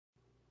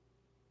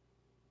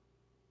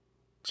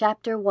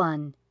Chapter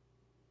 1.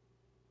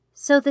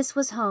 So this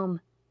was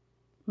home.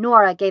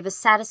 Nora gave a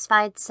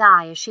satisfied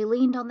sigh as she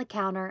leaned on the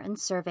counter and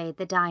surveyed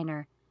the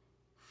diner.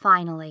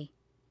 Finally,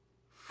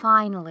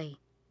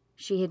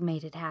 she had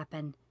made it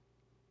happen.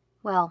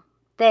 Well,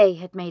 they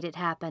had made it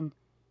happen.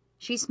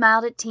 She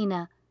smiled at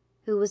Tina,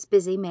 who was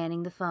busy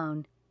manning the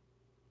phone.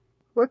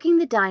 Working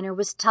the diner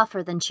was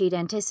tougher than she'd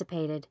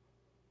anticipated.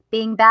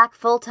 Being back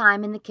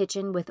full-time in the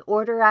kitchen with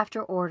order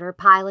after order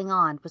piling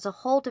on was a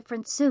whole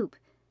different soup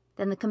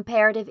than the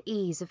comparative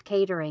ease of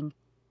catering.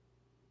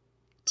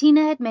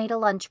 Tina had made a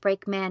lunch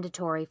break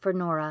mandatory for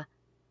Nora,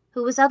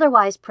 who was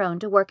otherwise prone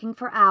to working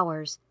for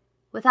hours,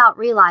 without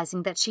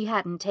realizing that she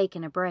hadn't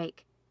taken a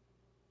break.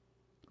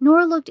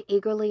 Nora looked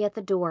eagerly at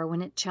the door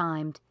when it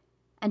chimed,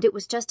 and it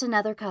was just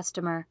another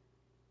customer.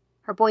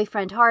 Her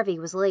boyfriend Harvey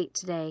was late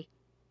today,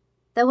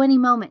 though any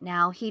moment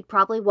now he'd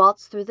probably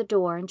waltz through the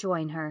door and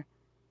join her.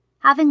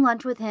 Having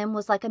lunch with him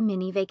was like a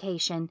mini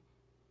vacation.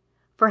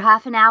 For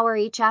half an hour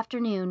each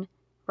afternoon,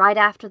 right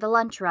after the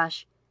lunch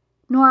rush,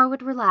 Nora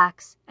would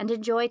relax and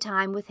enjoy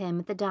time with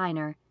him at the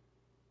diner,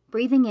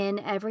 breathing in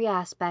every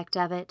aspect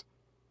of it,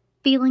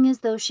 feeling as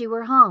though she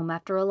were home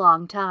after a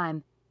long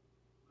time.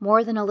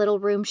 More than a little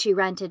room she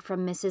rented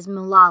from Mrs.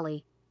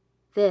 Mullally,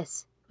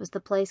 this was the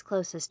place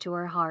closest to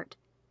her heart,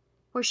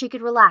 where she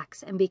could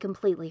relax and be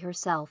completely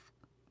herself.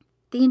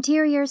 The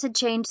interiors had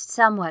changed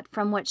somewhat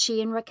from what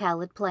she and Raquel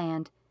had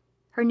planned.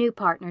 Her new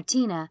partner,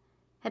 Tina,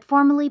 had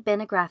formerly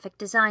been a graphic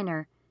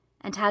designer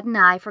and had an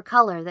eye for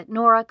color that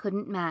Nora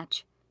couldn't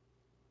match.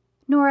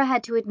 Nora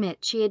had to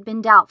admit she had been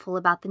doubtful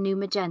about the new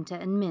magenta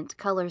and mint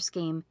color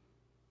scheme.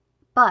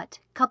 But,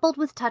 coupled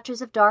with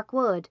touches of dark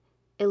wood,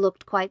 it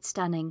looked quite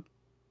stunning.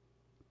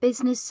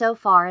 Business so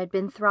far had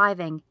been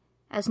thriving.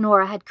 As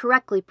Nora had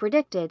correctly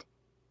predicted,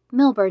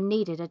 Milburn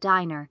needed a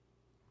diner.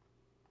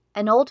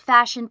 An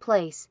old-fashioned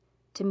place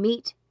to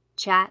meet,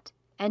 chat,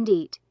 and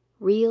eat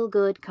real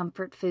good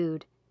comfort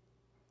food.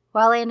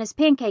 While Anna's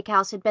Pancake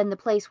House had been the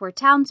place where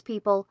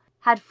townspeople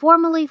had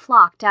formerly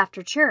flocked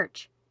after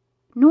church,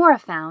 Nora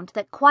found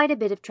that quite a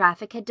bit of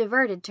traffic had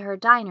diverted to her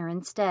diner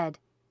instead.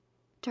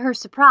 To her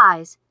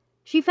surprise,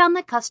 she found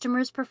that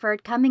customers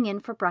preferred coming in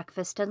for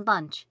breakfast and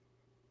lunch.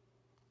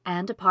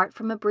 And apart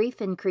from a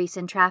brief increase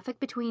in traffic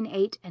between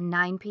 8 and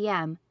 9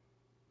 p.m.,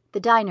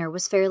 the diner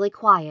was fairly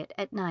quiet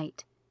at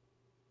night.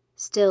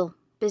 Still,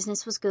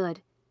 business was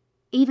good.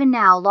 Even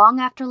now,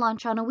 long after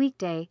lunch on a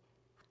weekday,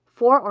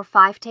 4 or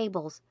 5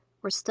 tables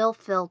were still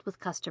filled with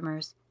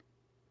customers.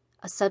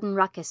 A sudden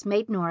ruckus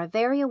made Nora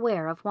very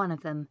aware of one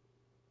of them.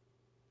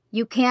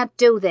 "You can't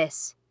do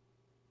this!"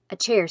 A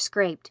chair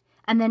scraped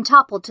and then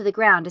toppled to the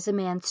ground as a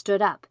man stood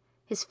up,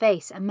 his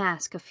face a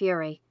mask of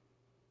fury.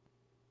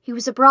 He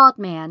was a broad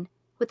man,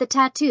 with a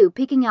tattoo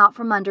peeking out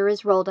from under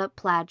his rolled-up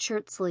plaid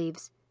shirt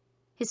sleeves.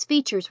 His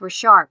features were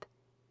sharp,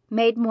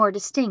 made more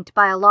distinct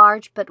by a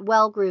large but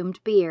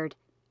well-groomed beard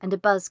and a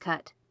buzz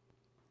cut.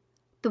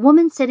 The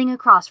woman sitting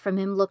across from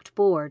him looked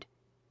bored.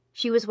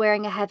 She was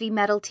wearing a heavy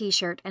metal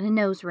t-shirt and a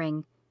nose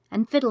ring,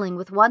 and fiddling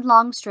with one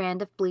long strand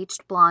of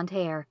bleached blonde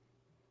hair.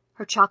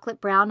 Her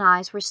chocolate-brown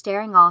eyes were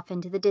staring off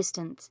into the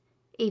distance,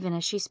 even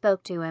as she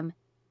spoke to him.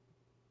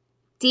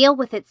 "Deal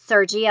with it,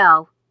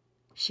 Sergio,"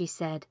 she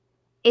said.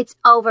 "It's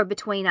over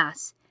between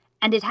us,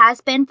 and it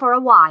has been for a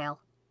while."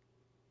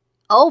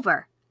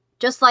 "Over?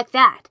 Just like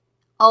that?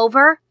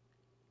 Over?"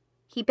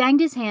 He banged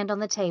his hand on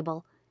the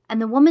table,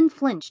 and the woman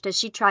flinched as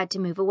she tried to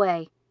move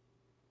away.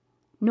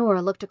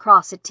 Nora looked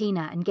across at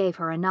Tina and gave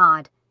her a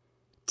nod.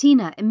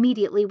 Tina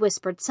immediately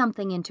whispered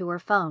something into her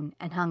phone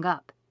and hung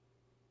up.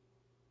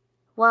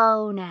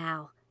 "Whoa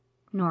now,"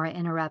 Nora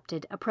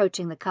interrupted,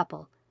 approaching the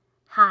couple.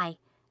 "Hi,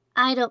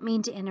 I don't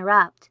mean to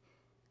interrupt."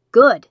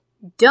 "Good,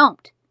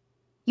 don't.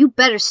 You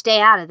better stay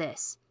out of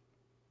this,"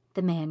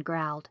 the man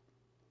growled.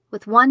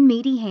 With one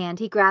meaty hand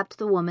he grabbed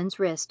the woman's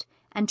wrist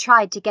and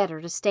tried to get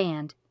her to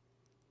stand.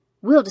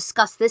 "We'll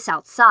discuss this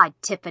outside,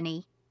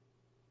 Tiffany."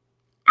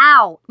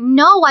 "Ow,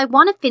 no, I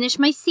want to finish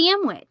my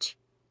sandwich,"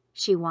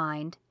 she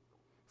whined.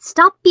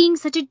 "Stop being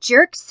such a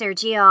jerk,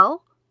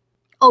 Sergio."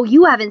 "Oh,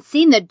 you haven't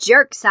seen the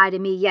jerk side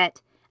of me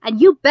yet, and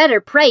you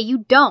better pray you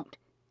don't.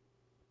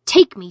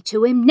 Take me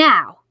to him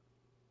now."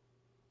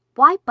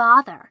 "Why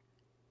bother?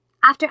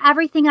 After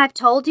everything I've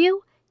told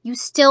you, you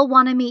still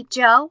want to meet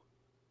Joe?"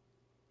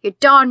 "You're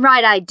darn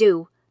right I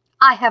do.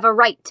 I have a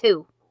right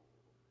to."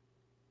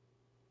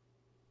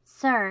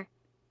 "Sir,"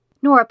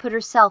 Nora put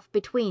herself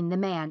between the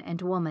man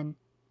and woman,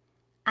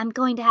 "I'm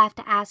going to have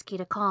to ask you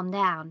to calm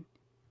down."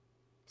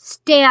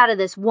 "Stay out of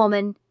this,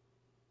 woman,"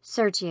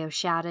 Sergio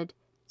shouted.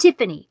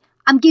 "Tiffany,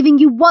 I'm giving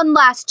you one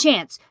last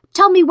chance.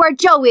 Tell me where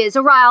Joe is,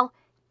 or I'll—"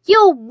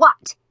 "You'll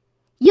what?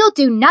 You'll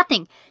do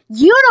nothing.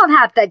 You don't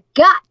have the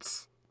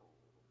guts."